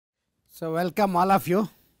So, welcome all of you.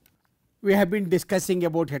 We have been discussing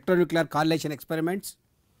about heteronuclear correlation experiments.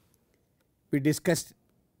 We discussed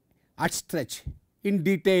at stretch in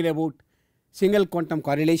detail about single quantum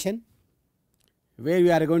correlation, where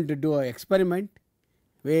we are going to do an experiment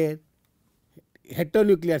where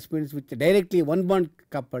heteronuclear spins which directly one bond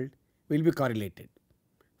coupled will be correlated.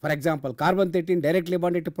 For example, carbon 13 directly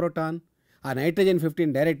bonded to proton or nitrogen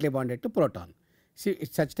 15 directly bonded to proton. See,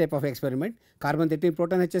 it's such type of experiment, carbon 13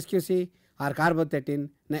 proton HSQC or carbon 13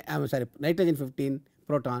 nitrogen 15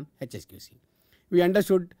 proton HSQC. We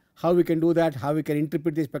understood how we can do that, how we can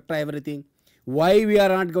interpret the spectra, everything. Why we are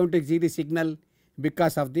not going to see the signal?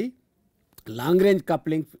 Because of the long range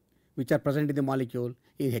coupling which are present in the molecule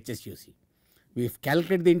in HSQC. We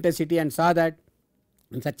calculated the intensity and saw that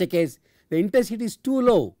in such a case the intensity is too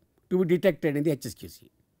low to be detected in the HSQC.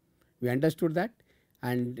 We understood that,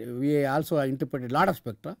 and we also interpreted a lot of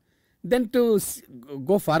spectra. Then to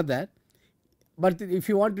go further, but if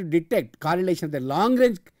you want to detect correlation, the long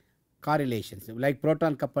range correlations like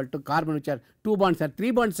proton coupled to carbon which are 2 bonds or 3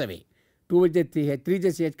 bonds away,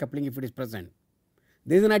 2J3J3J coupling if it is present,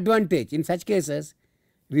 there is an advantage. In such cases,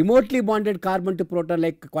 remotely bonded carbon to proton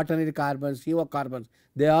like quaternary carbons, CO carbons,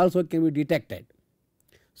 they also can be detected.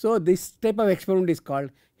 So, this type of experiment is called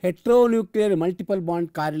heteronuclear multiple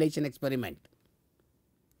bond correlation experiment.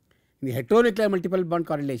 In the heteronuclear multiple bond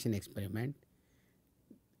correlation experiment,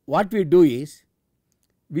 what we do is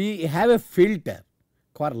we have a filter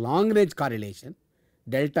for long range correlation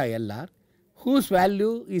delta LR, whose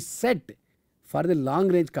value is set for the long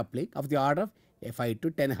range coupling of the order of 5 to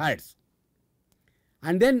 10 hertz.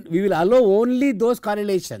 And then we will allow only those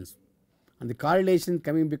correlations, and the correlation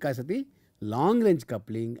coming because of the long range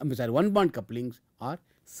coupling, one bond couplings are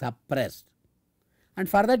suppressed. And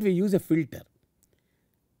for that we use a filter.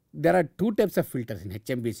 There are two types of filters in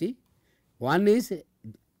HMBC. One is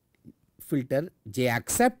filter J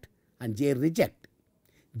accept and J reject.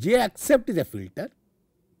 J accept is a filter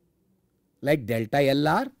like delta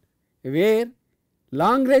LR, where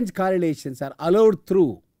long range correlations are allowed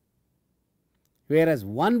through, whereas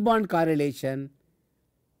one bond correlation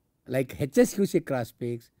like HSQC cross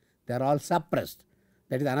peaks, they are all suppressed.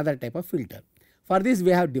 That is another type of filter. For this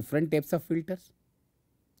we have different types of filters,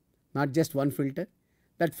 not just one filter.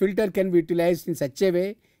 That filter can be utilized in such a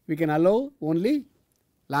way we can allow only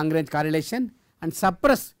long range correlation and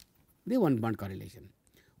suppress the one bond correlation.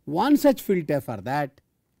 One such filter for that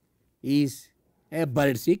is a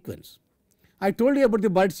bird sequence. I told you about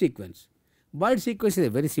the bird sequence. Bird sequence is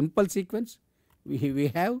a very simple sequence.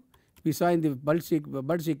 We saw in the bird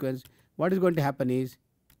sequence what is going to happen is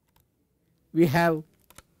we have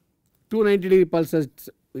 290-degree pulses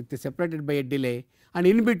separated by a delay, and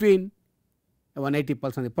in between a 180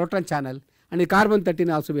 pulse on the proton channel, and the carbon 13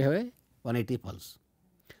 also we have a 180 pulse,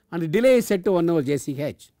 and the delay is set to 1 over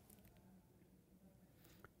JCH.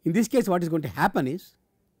 In this case what is going to happen is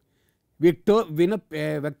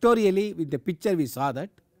vectorially with the picture we saw that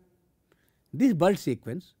this bird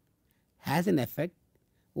sequence has an effect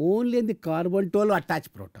only on the carbon 12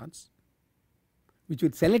 attached protons, which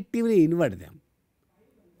will selectively invert them,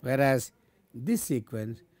 whereas this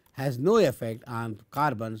sequence has no effect on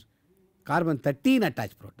carbon 13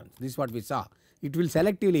 attached protons. This is what we saw. It will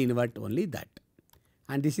selectively invert only that,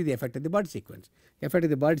 and this is the effect of the bird sequence. The effect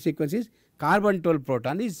of the bird sequence is carbon 12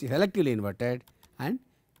 proton is selectively inverted and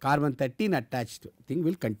carbon 13 attached thing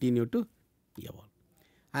will continue to evolve.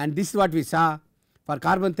 And this is what we saw for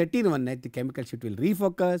carbon 13 one night, the chemical shift will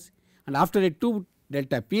refocus, and after a 2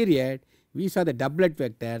 delta period we saw the doublet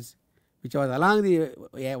vectors which was along the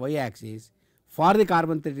y axis for the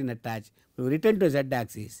carbon 13 attached will return to z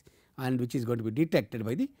axis, and which is going to be detected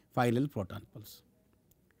by the final proton pulse.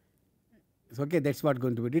 So, okay, that is what is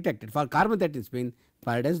going to be detected. For carbon 13 spin,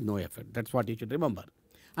 bird has no effect. That is what you should remember.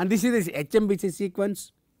 And this is the HMBC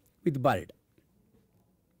sequence with bird.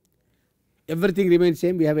 Everything remains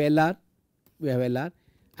same. We have LR,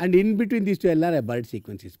 and in between these two LR a bird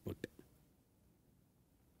sequence is put.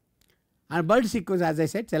 And bird sequence, as I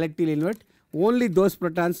said, selectively invert only those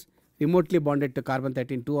protons remotely bonded to carbon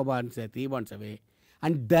 13 2 bonds 3 bonds away,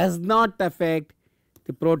 and does not affect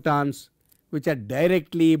the protons which are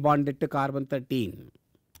directly bonded to carbon 13.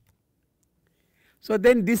 So,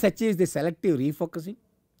 then this achieves the selective refocusing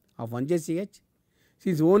of 1JCH,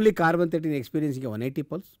 since only carbon 13 experiencing a 180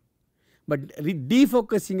 pulse, but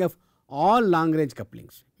defocusing of all long range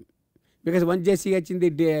couplings, because 1JCH in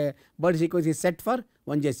the bird sequence is set for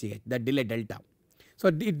 1JCH, the delay delta. So,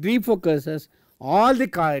 it refocuses all the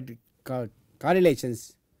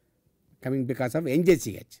correlations coming because of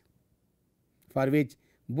NJCH, for which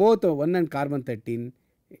both 1 and carbon 13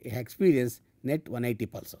 experience net 180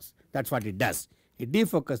 pulses. That is what it does. It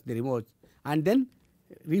defocuses the remote and then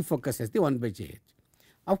refocuses the 1 by JH.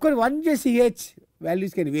 Of course, 1 JCH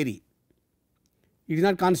values can vary. It is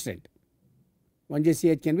not constant. 1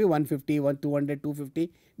 JCH can be 150, 200,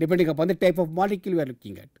 250 depending upon the type of molecule we are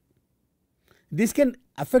looking at. This can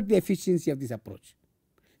affect the efficiency of this approach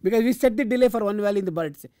because we set the delay for one value in the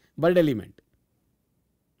bulk element.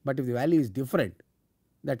 But if the value is different,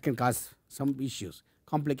 that can cause some issues,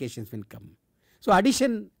 complications will come. So,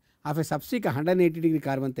 addition of a subsequent 180 degree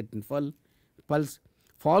carbon 13 pulse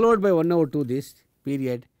followed by 1 over 2 this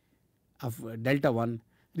period of delta 1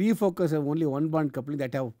 refocus of only one bond coupling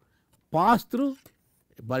that have passed through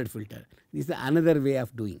a bulk filter. This is another way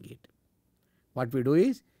of doing it. What we do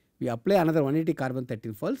is we apply another 180 carbon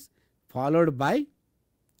 13 pulse followed by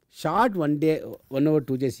short 1 over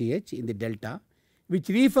 2 JCH in the delta, which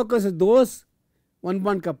refocuses those one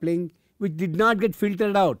bond coupling which did not get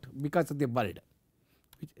filtered out because of the bulk.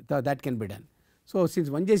 That can be done. So, since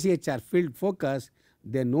 1 JCH are field focus,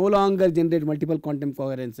 they no longer generate multiple quantum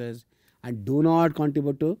coherences and do not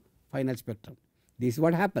contribute to final spectrum. This is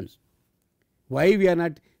what happens. Why we are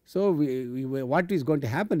not? So, what is going to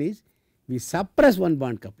happen is we suppress one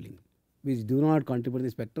bond coupling which do not contribute to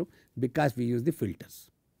the spectrum because we use the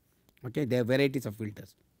filters. Okay, there are varieties of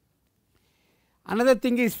filters. Another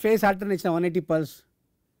thing is phase alternation of 180 pulse.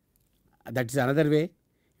 That is another way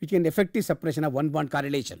which can effective suppression of one bond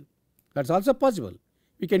correlation. That is also possible.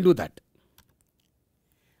 We can do that.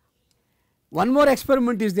 One more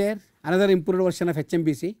experiment is there, another improved version of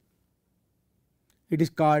HMBC. It is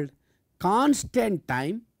called constant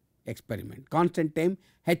time experiment, constant time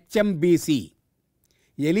HMBC,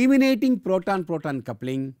 eliminating proton-proton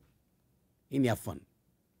coupling in F1.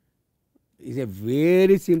 Is a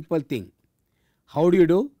very simple thing. How do you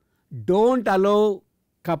do? Do not allow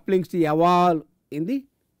couplings to evolve in the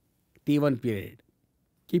T1 period.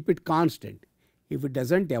 Keep it constant. If it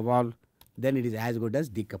does not evolve, then it is as good as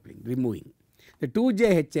decoupling, removing. The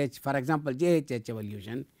 2JHH, for example, JHH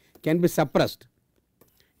evolution can be suppressed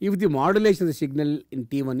if the modulation of the signal in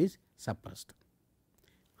T1 is suppressed.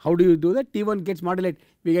 How do you do that? T1 gets modulated.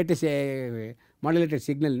 We get a modulated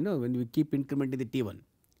signal, when we keep incrementing the T1.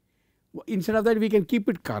 Instead of that, we can keep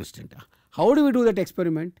it constant. How do we do that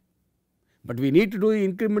experiment? But we need to do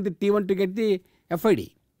increment the T1 to get the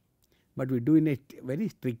FID. But we do in a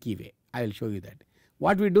very tricky way. I will show you that.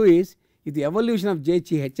 What we do is, if the evolution of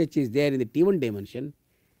JHH is there in the T1 dimension,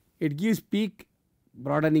 it gives peak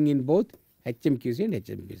broadening in both HMQC and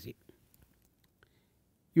HMBC.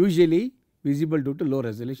 Usually visible due to low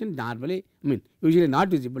resolution, usually not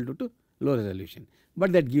visible due to low resolution,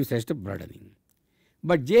 but that gives rise to broadening.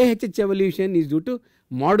 But JHH evolution is due to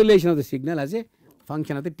modulation of the signal as a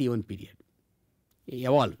function of the T1 period.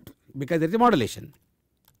 Evolved because there is a modulation.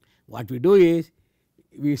 What we do is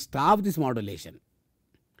we stop this modulation.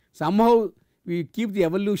 Somehow we keep the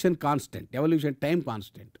evolution constant, evolution time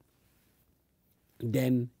constant.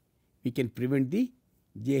 Then we can prevent the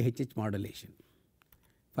JHH modulation.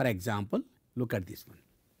 For example, look at this one,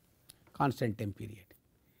 constant time period.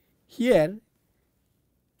 Here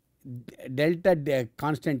delta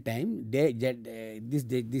constant time, this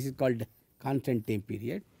is called constant time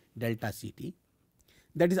period, delta CT,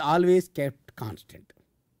 that is always kept constant.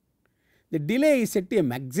 The delay is set to a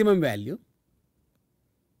maximum value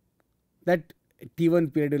that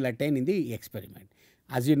T1 period will attain in the experiment.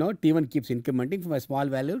 As you know, T1 keeps incrementing from a small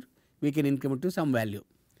value, we can increment to some value.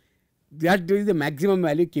 That is the maximum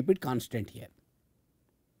value, keep it constant here.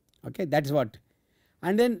 Okay, that is what.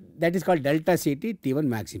 And then that is called delta CT T1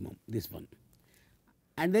 maximum, this one.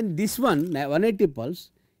 And then this one, 180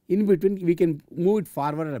 pulse, in between we can move it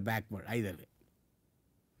forward or backward, either way.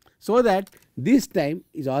 So that this time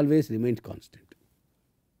is always remains constant.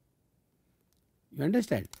 You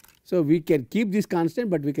understand? So we can keep this constant,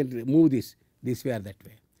 but we can move this way or that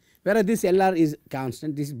way. Whereas this LR is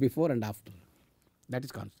constant, this is before and after, that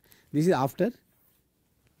is constant. This is after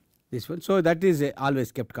this one. So that is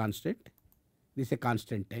always kept constant. This is a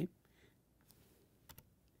constant time.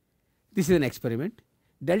 This is an experiment.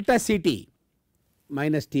 Delta CT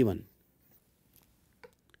minus T1,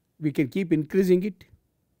 we can keep increasing it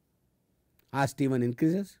as T1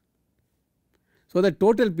 increases. So the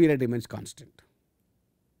total period remains constant.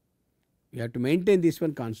 We have to maintain this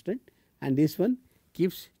one constant and this one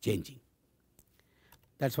keeps changing.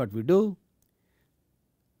 That is what we do.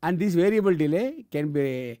 And this variable delay can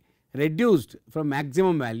be reduced from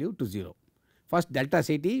maximum value to 0. First delta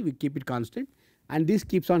CT we keep it constant and this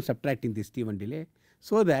keeps on subtracting this T1 delay,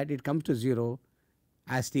 so that it comes to 0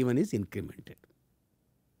 as T1 is incremented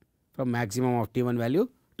from maximum of T1 value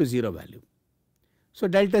to 0 value. So,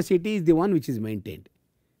 delta Ct is the one which is maintained.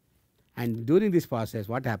 And during this process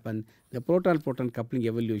what happens? The proton-proton coupling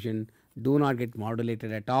evolution do not get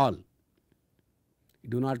modulated at all.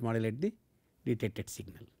 Do not modulate the detected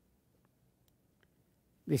signal.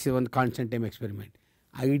 This is one constant time experiment.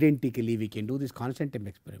 Identically we can do this constant time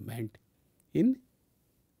experiment in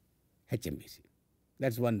HMBC.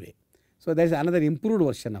 That is one way. So, there is another improved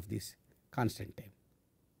version of this constant time.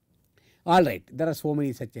 Alright, there are so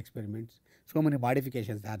many such experiments, so many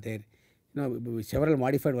modifications are there. Several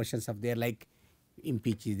modified versions of there, like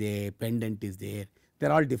impeach is there, pendant is there. They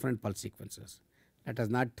are all different pulse sequences. Let us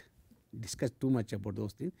not discuss too much about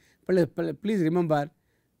those things. But please remember,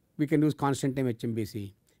 we can use constant time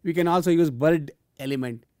HMBC. We can also use Bird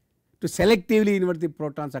element to selectively invert the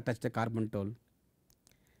protons that touch the carbon-12.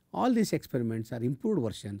 All these experiments are improved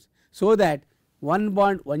versions, so that one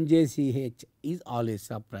bond 1JCH is always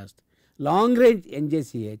suppressed. Long range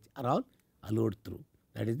NJCH are all allowed through.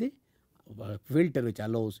 That is the filter which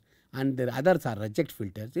allows, and the others are reject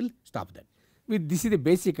filters will stop that. This is the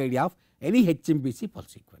basic idea of any HMBC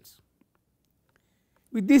pulse sequence.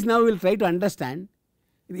 With this now we will try to understand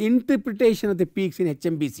the interpretation of the peaks in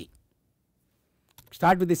HMBC.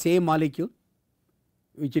 Start with the same molecule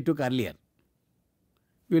which we took earlier.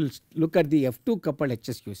 We will look at the F2 coupled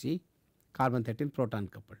HSQC, carbon 13 proton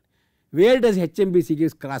coupled. Where does HMBC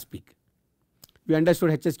gives cross peak? We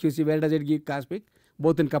understood HSQC, where does it give cross peak?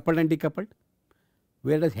 Both in coupled and decoupled.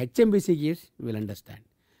 Where does HMBC gives? We will understand.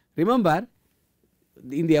 Remember,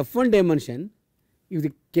 in the F1 dimension, if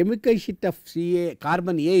the chemical sheet of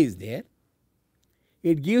carbon A is there,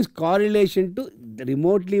 it gives correlation to the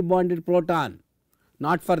remotely bonded proton,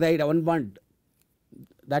 not for the one bond.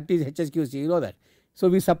 That is HSQC, you know that. So,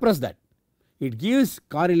 we suppress that. It gives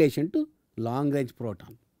correlation to long range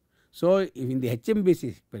proton. So, if in the HMBC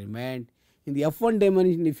experiment, in the F1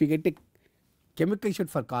 dimension, if you get a chemical sheet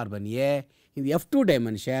for carbon A, in the F2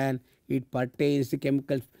 dimension, it pertains to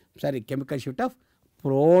chemical sheet of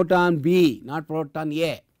proton B, not proton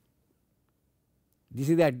A. This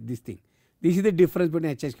is this thing. This is the difference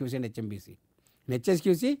between HSQC and HMBC. In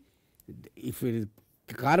HSQC, if it is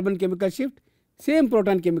carbon chemical shift, same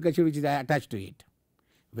proton chemical shift which is attached to it.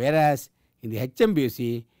 Whereas in the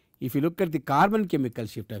HMBC, if you look at the carbon chemical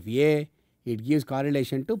shift of A, it gives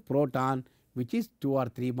correlation to proton which is 2 or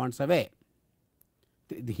 3 bonds away.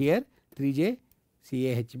 Here 3J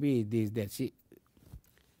CAHB is there. See,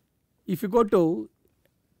 if you go to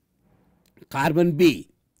carbon B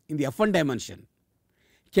in the F1 dimension,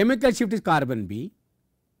 chemical shift is carbon B.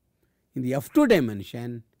 In the F2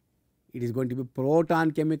 dimension, it is going to be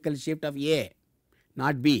proton chemical shift of A,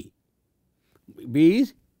 not B. B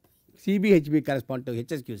is CBHB correspond to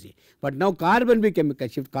HSQC. But now carbon B chemical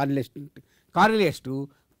shift correlates to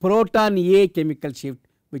proton A chemical shift,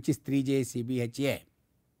 which is 3J CBHA.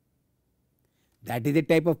 That is the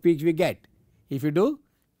type of peaks we get if you do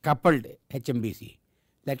coupled HMBC.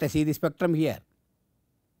 Let us see the spectrum here.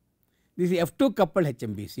 This is F2 coupled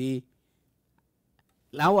HMBC.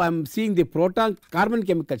 Now I am seeing the proton carbon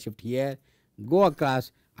chemical shift here, go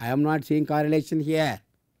across. I am not seeing correlation here.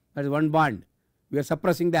 That is one bond. We are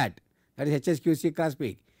suppressing that. That is HSQC cross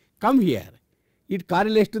peak. Come here. It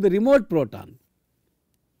correlates to the remote proton.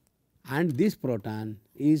 And this proton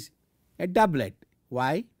is a doublet.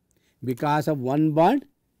 Why? Because of one bond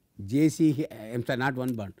JC, I'm sorry, not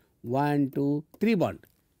one bond, 1, 2, 3 bond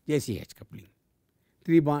JCH coupling.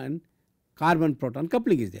 3 bond carbon proton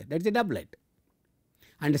coupling is there. That is a doublet.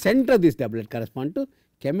 And the center of this doublet corresponds to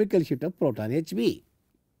chemical shift of proton HB.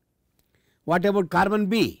 What about carbon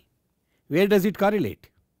B? Where does it correlate?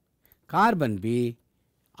 Carbon B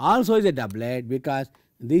also is a doublet because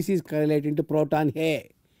this is correlating to proton A,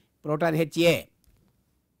 proton HA.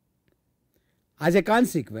 As a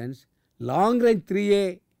consequence, long range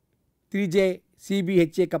 3J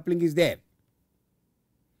CBHA coupling is there.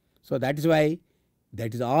 So, that is why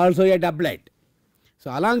that is also a doublet.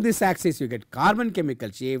 So, along this axis you get carbon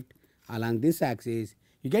chemical shift, along this axis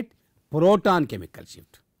you get proton chemical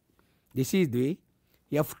shift. This is the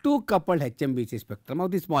F2 coupled HMBC spectrum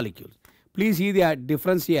of this molecules. Please see the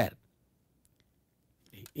difference here.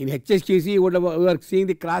 In HSQC we are seeing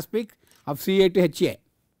the cross peak of Ca to HA.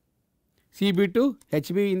 Cb to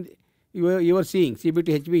Hb you are seeing Cb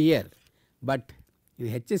to Hb here, but in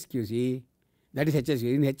HSQC, that is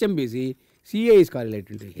HSQC, in HMBC, Ca is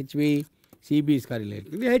correlated to Hb, Cb is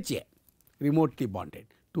correlated to HA, remotely bonded,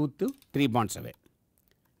 2 to 3 bonds away.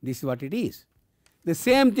 This is what it is. The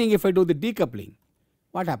same thing if I do the decoupling,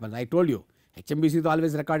 what happens? I told you, HMBC is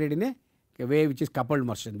always recorded in a way which is coupled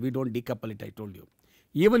motion. We don't decouple it, I told you.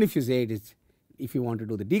 Even if you say it is, if you want to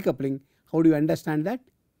do the decoupling, how do you understand that?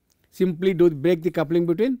 simply break the coupling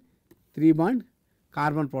between 3 bond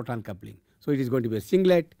carbon proton coupling. So, it is going to be a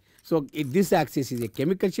singlet. So, if this axis is a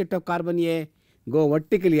chemical shift of carbon A, go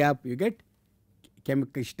vertically up, you get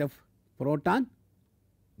chemical shift of proton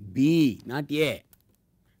B, not A.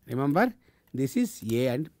 Remember, this is A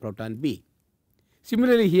and proton B.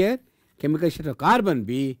 Similarly, here chemical shift of carbon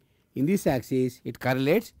B, in this axis it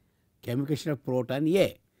correlates chemical shift of proton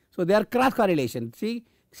A. So, they are cross correlation. See,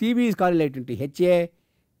 Cb is correlated to Ha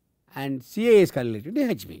and Ca is correlated to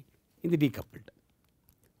Hb in the decoupled.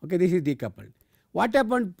 Okay, this is decoupled. What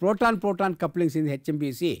happened proton-proton couplings in the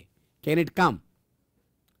Hmbc? Can it come?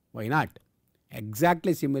 Why not?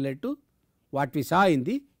 Exactly similar to what we saw in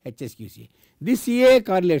the HSQC. This Ca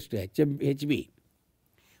correlates to Hb.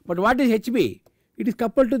 But what is Hb? It is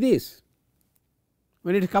coupled to this.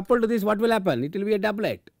 When it is coupled to this, what will happen? It will be a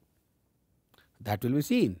doublet. That will be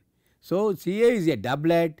seen. So, Ca is a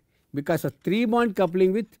doublet because of 3 bond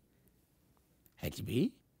coupling with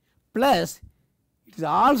Hb, plus it is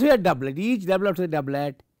also a doublet. Each doublet of the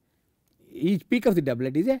doublet, each peak of the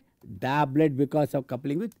doublet is a doublet because of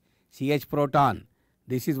coupling with CH proton.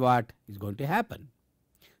 This is what is going to happen.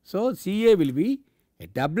 So, Ca will be a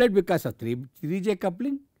doublet because of 3J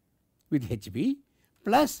coupling with Hb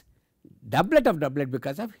plus doublet of doublet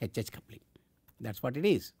because of HH coupling. That is what it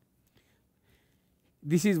is.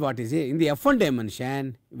 This is what is in the F1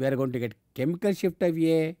 dimension, we are going to get chemical shift of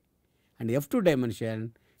A, and F2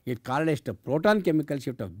 dimension it correlates to proton chemical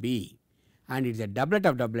shift of B, and it is a doublet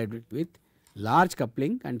of doublet with large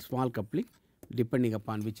coupling and small coupling depending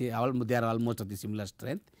upon which is they are almost of the similar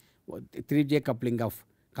strength. 3J coupling of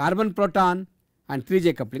carbon proton and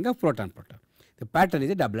 3J coupling of proton proton. The pattern is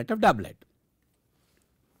a doublet of doublet.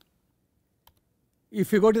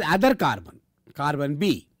 If you go to the other carbon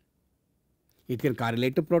B, it can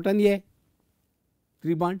correlate to proton A,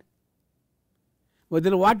 3 bond. But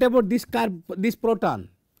then what about this proton?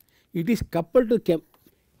 It is coupled to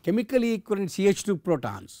chemically equivalent CH2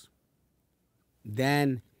 protons.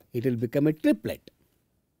 Then it will become a triplet.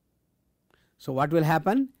 So, what will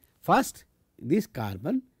happen? First, this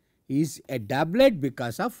carbon is a doublet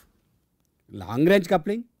because of long range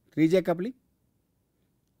coupling, 3J coupling,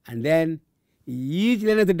 and then each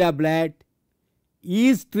line of the doublet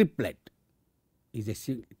is triplet. Is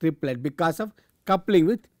a triplet because of coupling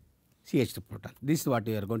with CH2 proton. This is what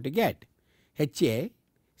you are going to get. HA,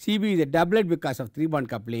 Cb is a doublet because of 3 bond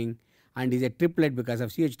coupling and is a triplet because of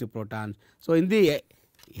CH2 protons. So, in the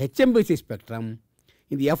HMBC spectrum,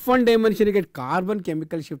 in the F1 dimension you get carbon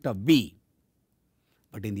chemical shift of B,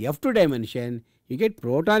 but in the F2 dimension you get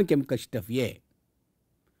proton chemical shift of A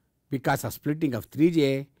because of splitting of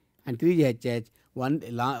 3J and 3JHH, one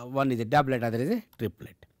is a doublet, other is a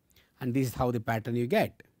triplet. And this is how the pattern you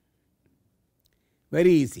get.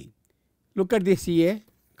 Very easy. Look at the Ca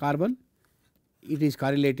carbon, it is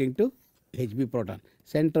correlating to Hb proton.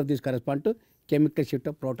 Center of this correspond to chemical shift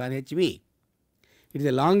of proton Hb. It is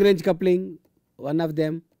a long range coupling, one of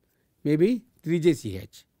them maybe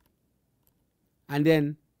 3JCH, and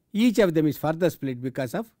then each of them is further split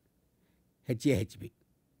because of HaHb.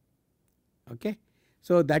 Okay.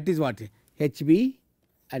 So, that is what Hb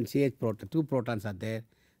and CH proton, 2 protons are there.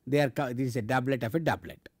 This is a doublet of a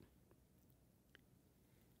doublet.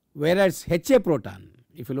 Whereas Ha proton,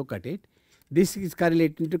 if you look at it, this is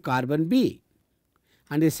correlating to carbon B,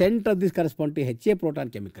 and the center of this corresponds to Ha proton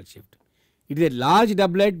chemical shift. It is a large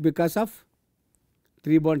doublet because of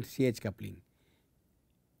 3 bond CH coupling,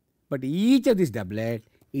 but each of this doublet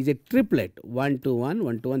is a triplet, 1 to 1,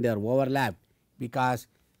 1 to 1, they are overlapped because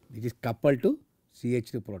it is coupled to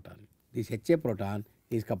CH2 proton. This Ha proton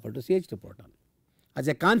is coupled to CH2 proton. As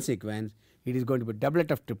a consequence, it is going to be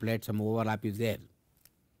doublet of triplet, some overlap is there,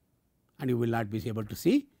 and you will not be able to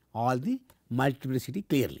see all the multiplicity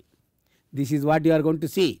clearly. This is what you are going to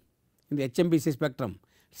see in the HMBC spectrum.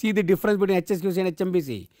 See the difference between HSQC and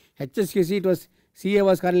HMBC. HSQC it was Ca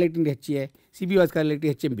was correlating to Ha, Cb was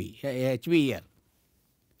correlating to Hb here.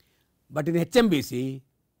 But in HMBC,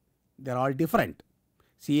 they are all different.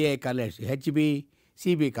 Ca correlates to Hb,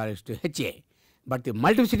 Cb correlates to Ha. But the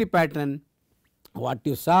multiplicity pattern, what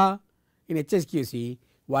you saw in HSQC,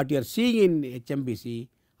 what you are seeing in HMBC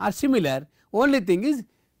are similar. Only thing is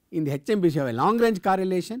in the HMBC you have a long range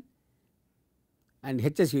correlation and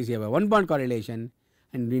HSQC you have a 1 bond correlation,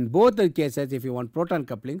 and in both the cases if you want proton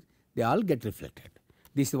couplings they all get reflected.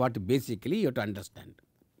 This is what basically you have to understand.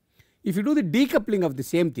 If you do the decoupling of the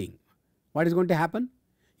same thing, what is going to happen?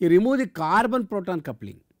 You remove the carbon proton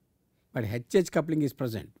coupling, but HH coupling is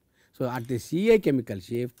present. So, at the Ca chemical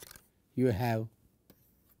shift you have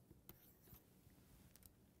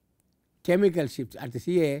chemical shifts at the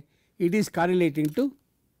Ca, it is correlating to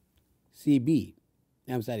CB,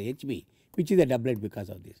 I am sorry HB, which is a doublet because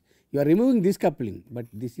of this. You are removing this coupling, but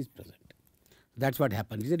this is present. That is what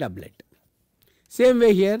happens, is a doublet. Same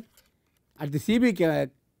way here at the CB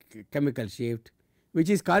chemical shift, which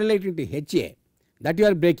is correlating to HA, that you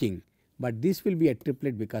are breaking, but this will be a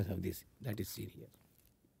triplet because of this, that is seen here.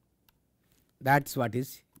 That is what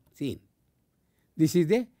is seen. This is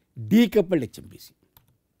the decoupled HMBC.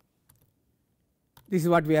 This is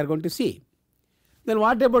what we are going to see. Then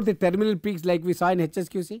what about the terminal peaks like we saw in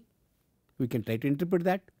HSQC? We can try to interpret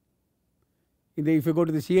that. If you go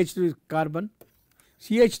to the CH2 carbon,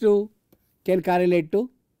 CH2 can correlate to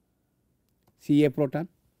Ca proton,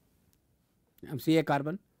 Ca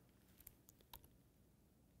carbon,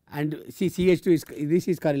 and CH2 is this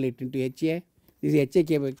is correlating to HA. This is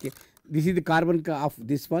HA. This is the carbon of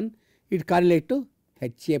this one. It correlates to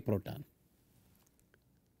HA proton,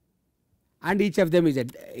 and each of them is a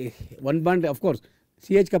one bond. Of course,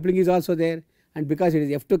 CH coupling is also there, and because it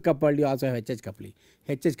is F2 coupled, you also have HH coupling.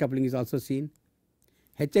 HH coupling is also seen.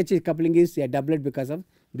 HH coupling is a doublet because of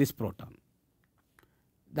this proton.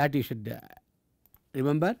 That you should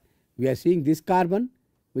remember. We are seeing this carbon,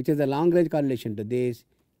 which is a long range correlation to this,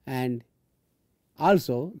 and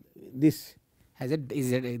also this has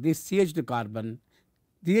this CH2 carbon,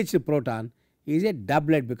 CH2 proton is a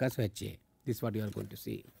doublet because of HA. This is what you are going to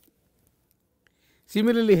see.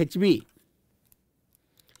 Similarly, HB,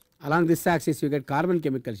 along this axis you get carbon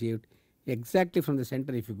chemical shift. Exactly from the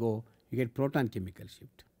center, if you go, you get proton chemical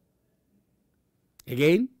shift.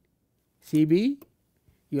 Again, CB,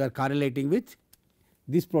 you are correlating with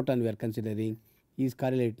this proton we are considering is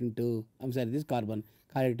correlating to, I am sorry, this carbon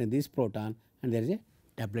correlating to this proton, and there is a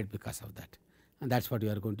doublet because of that, and that is what you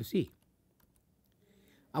are going to see.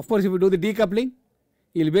 Of course, if you do the decoupling,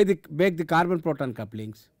 you will make the carbon proton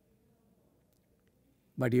couplings,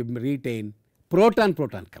 but you retain proton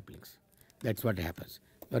couplings. That is what happens.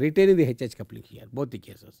 You are retaining the HH coupling here, both the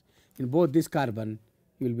cases. In both this carbon,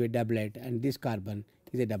 you will be a doublet, and this carbon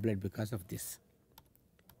is a doublet because of this.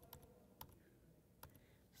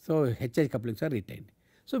 So, HH couplings are retained.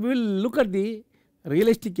 So, we will look at the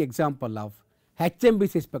realistic example of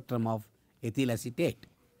HMBC spectrum of ethyl acetate.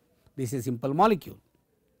 This is a simple molecule.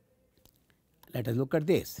 Let us look at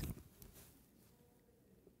this.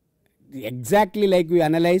 Exactly like we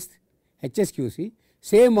analyzed HSQC,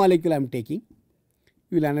 same molecule I am taking,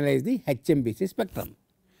 we will analyze the HMBC spectrum.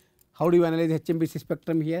 How do you analyze HMBC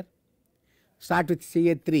spectrum here? Start with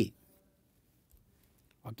Ca3.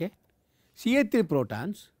 Okay. Ca3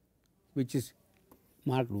 protons, which is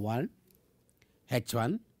marked 1,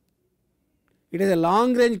 H1, it has a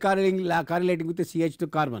long range correlating with the CH2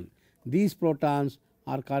 carbon. These protons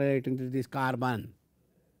are correlating to this carbon,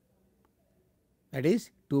 that is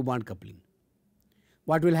 2 bond coupling.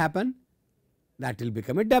 What will happen? That will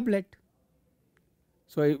become a doublet.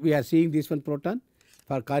 So, we are seeing this one proton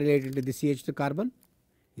for correlating to the CH2 carbon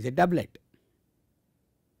is a doublet.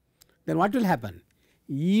 Then what will happen?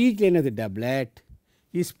 Each line of the doublet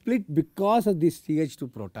is split because of these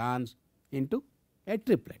CH2 protons into a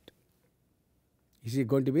triplet. This is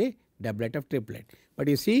going to be a doublet of triplet. But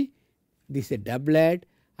you see, this is a doublet,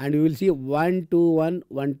 and you will see 1 2 1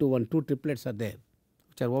 1 2 1, 2 triplets are there,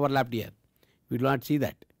 which are overlapped here. We do not see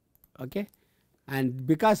that. Okay? And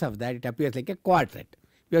because of that, it appears like a quartet.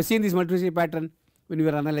 We have seen this multiplicity pattern when we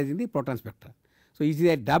were analyzing the proton spectra. So, it is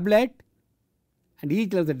a doublet, and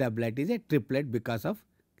each of the doublet is a triplet because of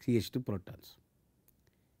CH2 protons.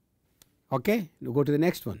 Okay? Now, go to the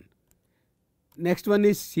next one. Next one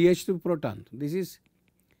is CH2 proton. This is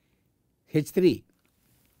H3.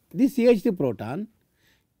 This CH2 proton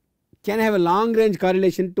can have a long range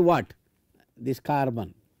correlation to what? This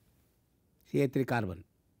carbon, Ca3 carbon.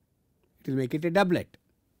 It will make it a doublet.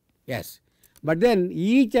 Yes. But then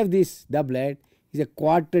each of these doublet is a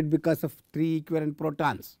quartet because of 3 equivalent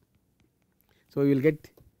protons. So, we will get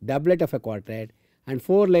doublet of a quartet, and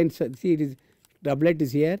 4 lines. See, it is doublet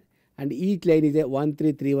is here, and each line is a 1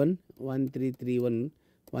 3 3 1 1 3 3 1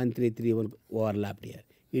 1 3 3 1 overlapped here.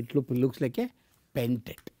 It looks like a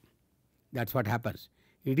pentet. That is what happens.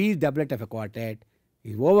 It is doublet of a quartet,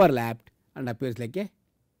 is overlapped and appears like a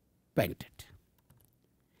pentet.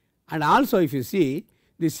 And also, if you see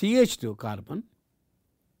the CH2 carbon,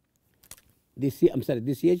 this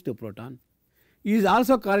CH2 proton is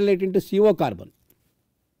also correlating to CO carbon.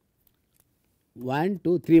 1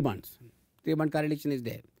 2 3 bonds, 3 bond correlation is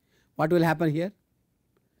there. What will happen here?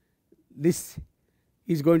 This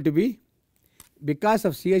is going to be, because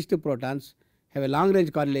of CH2 protons have a long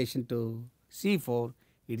range correlation to C4,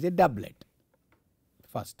 it is a doublet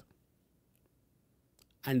first,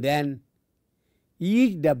 and then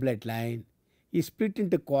each doublet line is split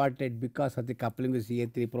into quartet because of the coupling with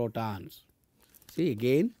Ca3 protons. See,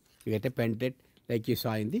 again you get a pentate like you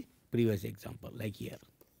saw in the previous example, like here.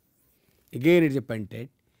 Again it is a pentate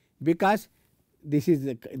because this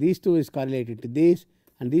is these two is correlated to this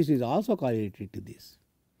and this is also correlated to this.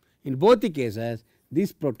 In both the cases,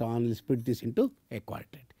 this proton will split this into a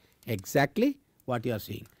quartet. Exactly what you are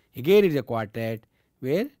seeing. Again it is a quartet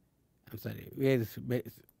where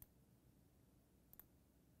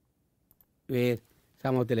where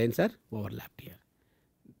some of the lines are overlapped here.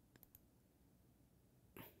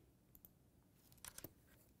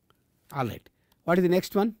 All right. What is the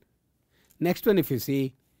next one? Next one, if you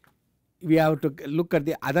see, we have to look at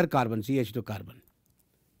the other carbon, CH2 carbon.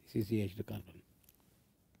 This is CH2 carbon.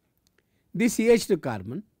 This CH2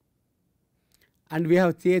 carbon, and we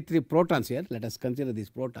have CH3 protons here. Let us consider these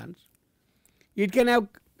protons. It can have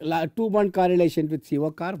 2 bond correlation with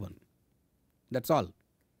CO carbon. That's all.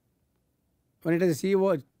 When it has a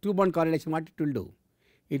CO 2 bond correlation, what it will do?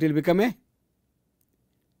 It will become a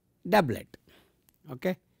doublet.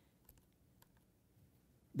 Okay.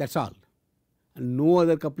 That's all. And no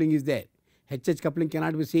other coupling is there. HH coupling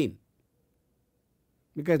cannot be seen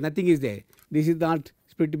because nothing is there. This is not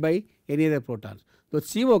split by any other protons. So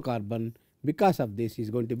CO carbon, because of this, is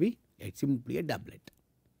going to be simply a doublet.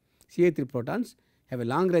 Ca3 protons have a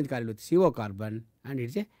long range correlation with CO carbon and it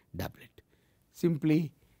is a doublet.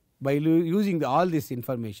 Simply by using all this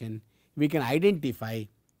information, we can identify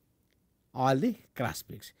all the cross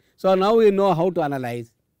peaks. So now we know how to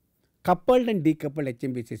analyze coupled and decoupled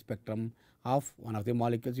Hmbc spectrum of one of the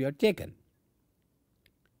molecules you have taken.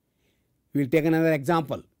 We will take another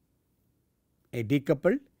example, a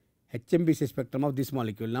decoupled Hmbc spectrum of this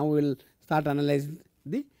molecule. Now we will start analyzing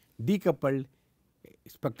the decoupled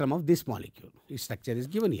spectrum of this molecule. Its structure is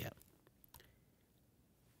given here.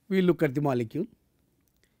 We look at the molecule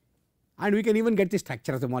and we can even get the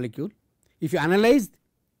structure of the molecule if you analyze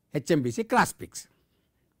Hmbc cross peaks.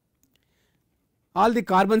 All the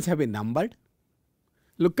carbons have been numbered.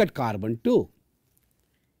 Look at carbon 2.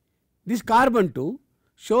 This carbon 2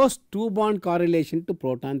 shows 2 bond correlation to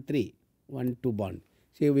proton 3, 1 2 bond.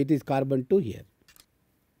 See, it is carbon 2 here,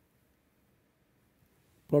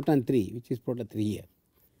 proton 3, which is proton 3 here.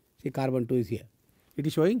 See, carbon 2 is here. It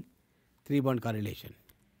is showing 3 bond correlation.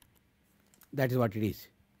 That is what it is.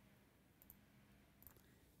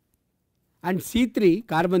 And C3,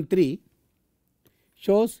 carbon 3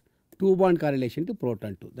 shows 2 bond correlation to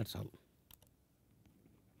proton 2. That's all.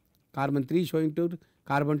 Carbon 3 showing to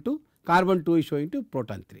carbon 2, carbon 2 is showing to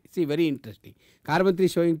proton 3. See, very interesting. Carbon 3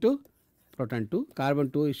 showing to proton 2, carbon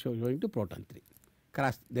 2 is showing to proton 3.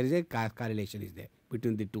 There is a correlation is there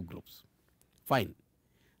between the two groups. Fine.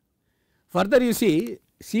 Further you see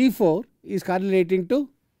C4 is correlating to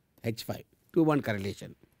H5, 2 bond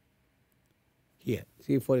correlation. Here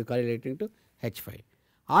C4 is correlating to H5.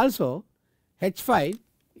 Also H5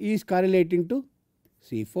 is correlating to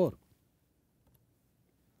C4.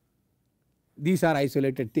 These are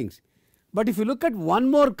isolated things. But if you look at one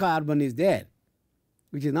more carbon is there,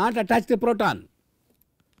 which is not attached to proton,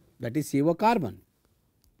 that is CO carbon.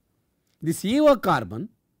 The CO carbon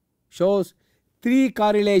shows 3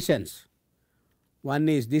 correlations. One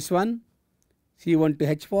is this one, C1 to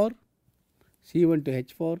H4, C1 to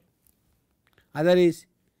H4. Other is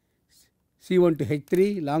C1 to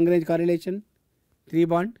H3, long range correlation, 3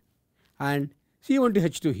 bond, and C1 to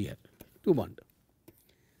H2 here, 2 bond.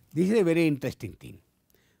 This is a very interesting thing.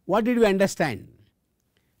 What did we understand?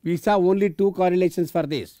 We saw only 2 correlations for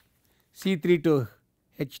this, C3 to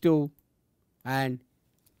H2 and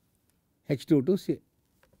H2 to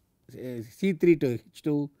C3 to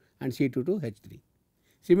H2 and C2 to H3.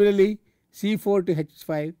 Similarly, C4 to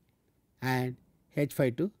H5 and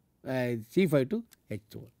H5 to C5 to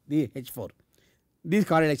H4, the H4. These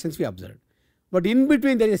correlations we observed. But in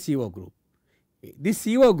between there is a CO group. This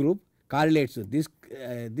CO group correlates to this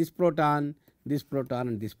proton, this proton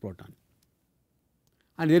and this proton.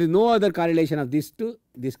 And there is no other correlation of this to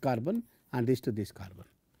this carbon and this to this carbon.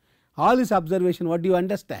 All this observation, what do you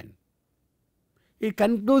understand? It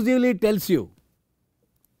conclusively tells you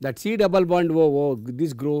that C double bond OO,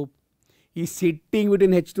 this group is sitting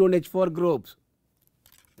between H2 and H4 groups,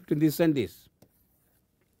 between this and this.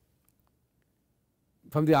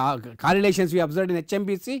 From the correlations we observed in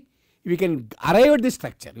HMBC, we can arrive at this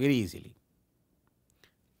structure very easily.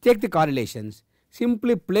 Take the correlations,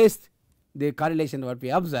 simply place the correlation what we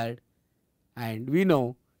observed, and we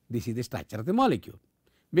know this is the structure of the molecule.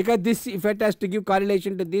 Because this, if it has to give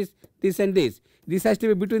correlation to this, this and this has to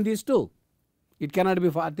be between these two. It cannot be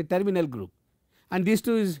for the terminal group. And these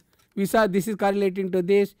two is We saw this is correlating to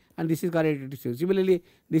this and this is correlating to this. Similarly,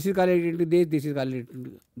 this is correlating to this is correlating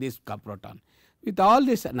to this proton. With all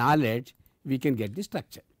this knowledge, we can get the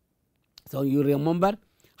structure. So, you remember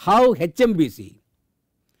how HMBC,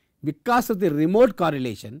 because of the remote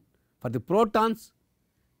correlation for the protons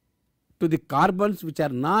to the carbons which are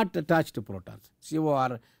not attached to protons, CO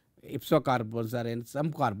or ipso carbons or in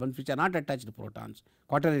some carbons which are not attached to protons,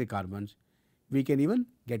 quaternary carbons, we can even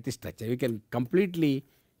get the structure. We can completely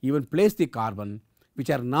even place the carbon which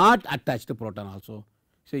are not attached to proton also.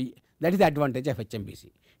 So, that is the advantage of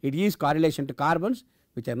HMBC. It gives correlation to carbons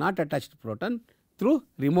which are not attached to proton through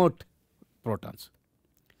remote protons.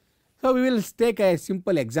 So, we will take a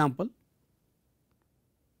simple example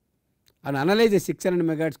and analyze the 600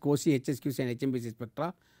 megahertz COSY, HSQC and HMBC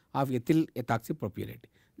spectra of ethyl ethoxy propionate.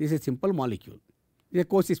 This is a simple molecule. This is a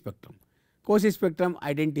COSY spectrum. COSY spectrum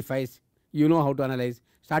identifies, you know how to analyze,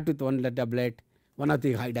 start with one doublet, one of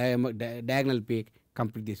the high diagonal peak,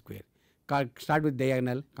 complete the square. Start with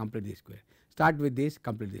diagonal, complete the square. Start with this,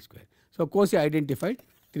 complete the square. So, COSY identified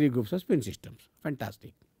 3 groups of spin systems.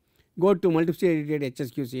 Fantastic. Go to multiplicity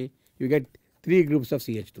HSQC, you get 3 groups of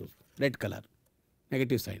CH2, red color,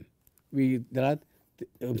 negative sign. There are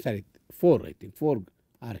 4, I think 4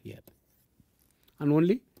 are here, and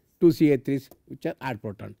only 2 CH3s which are add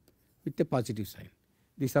proton with a positive sign.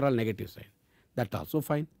 These are all negative sign. That also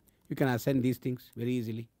fine. You can assign these things very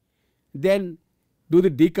easily. Then do the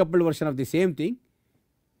decoupled version of the same thing.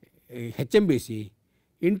 HMBC,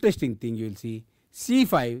 interesting thing you will see,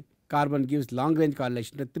 C5 carbon gives long range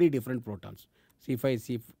correlation to 3 different protons, C5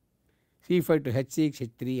 to H6,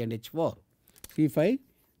 H3 and H4. C5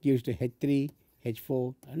 gives to H3,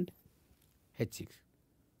 H4 and H6,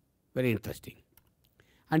 very interesting.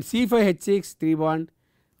 And C5, H6, 3 bond,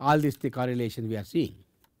 all this the correlation we are seeing.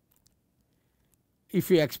 If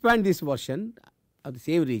you expand this version of the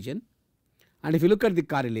same region and if you look at the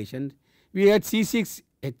correlation, we had C6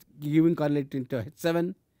 giving correlation to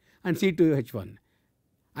H7 and C2 H1.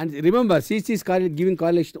 And remember, C6 is giving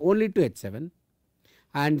correlation only to H7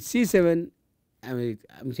 and C7,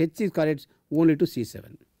 H6 correlates only to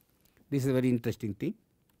C7. This is a very interesting thing.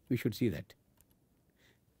 We should see that.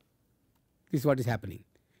 This is what is happening.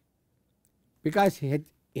 Because H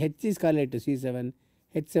is correlated to C7,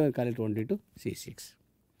 H7 correlated only to C6.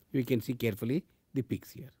 We can see carefully the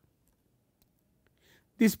peaks here.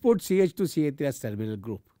 This puts CH2, CH3 as terminal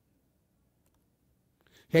group.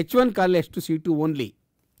 H1 correlates to C2 only,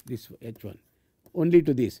 this H1, only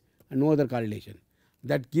to this and no other correlation.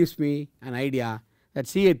 That gives me an idea that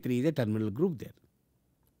CH3 is a terminal group there.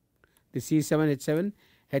 The C7, H7,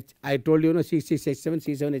 I told you, C6, H7,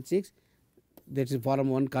 C7, H6, that is form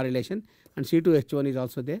 1 correlation and C2, H1 is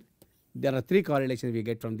also there. There are 3 correlations we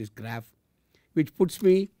get from this graph, which puts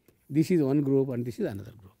me, this is one group and this is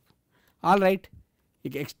another group. All right, you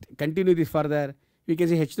can continue this further. We can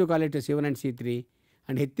say H2 correlates to C1 and C3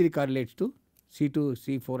 and H3 correlates to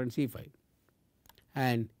C2, C4 and C5.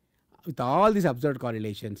 And with all these observed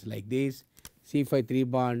correlations like this, C5 3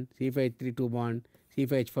 bond, C5 3 2 bond,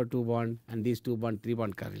 C5 H4 2 bond and these 2 bond 3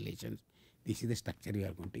 bond correlations, this is the structure we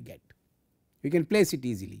are going to get. We can place it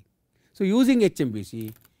easily. So, using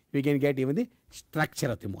HMBC, we can get even the structure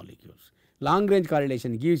of the molecules. Long range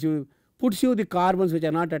correlation gives you, puts you the carbons which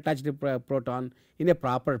are not attached to proton in a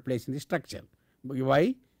proper place in the structure.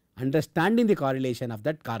 Why? Understanding the correlation of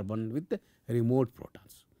that carbon with the remote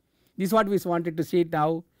protons. This is what we wanted to see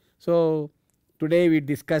now. So, today we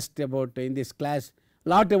discussed about in this class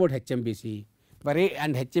lot about HMBC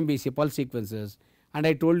and HMBC pulse sequences, and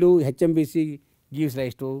I told you HMBC gives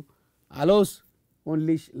rise to, allows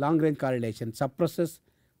only long range correlation, suppresses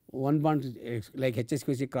one bond like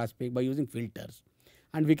HSQC cross peak by using filters,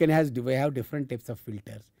 and we have different types of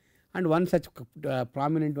filters, and one such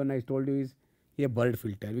prominent one I told you is a bird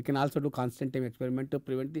filter. We can also do constant time experiment to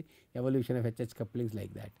prevent the evolution of HH couplings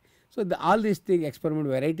like that. So, all these things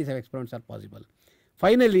varieties of experiments are possible.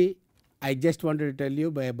 Finally, I just wanted to tell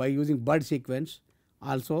you by using bird sequence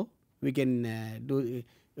also we can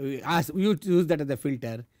use that as a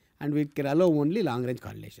filter, and we can allow only long range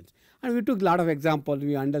correlations. And we took a lot of examples.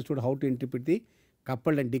 We understood how to interpret the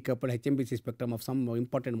coupled and decoupled HMBC spectrum of some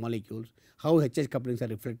important molecules, how HH couplings are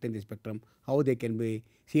reflected in the spectrum, how they can be,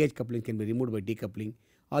 CH coupling can be removed by decoupling,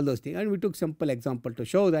 all those things. And we took simple example to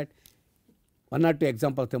show that 1 or 2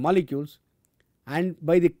 examples of the molecules, and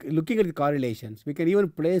by looking at the correlations, we can even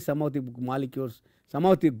place some of the molecules, some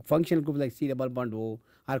of the functional groups like C double bond O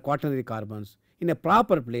or quaternary carbons in a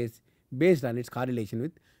proper place based on its correlation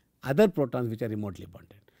with other protons which are remotely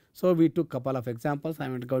bonded. So, we took couple of examples. I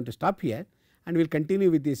am going to stop here and we will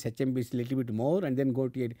continue with this HMBC little bit more and then go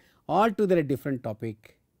to altogether a different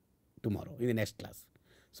topic tomorrow in the next class.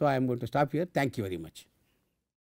 So, I am going to stop here. Thank you very much.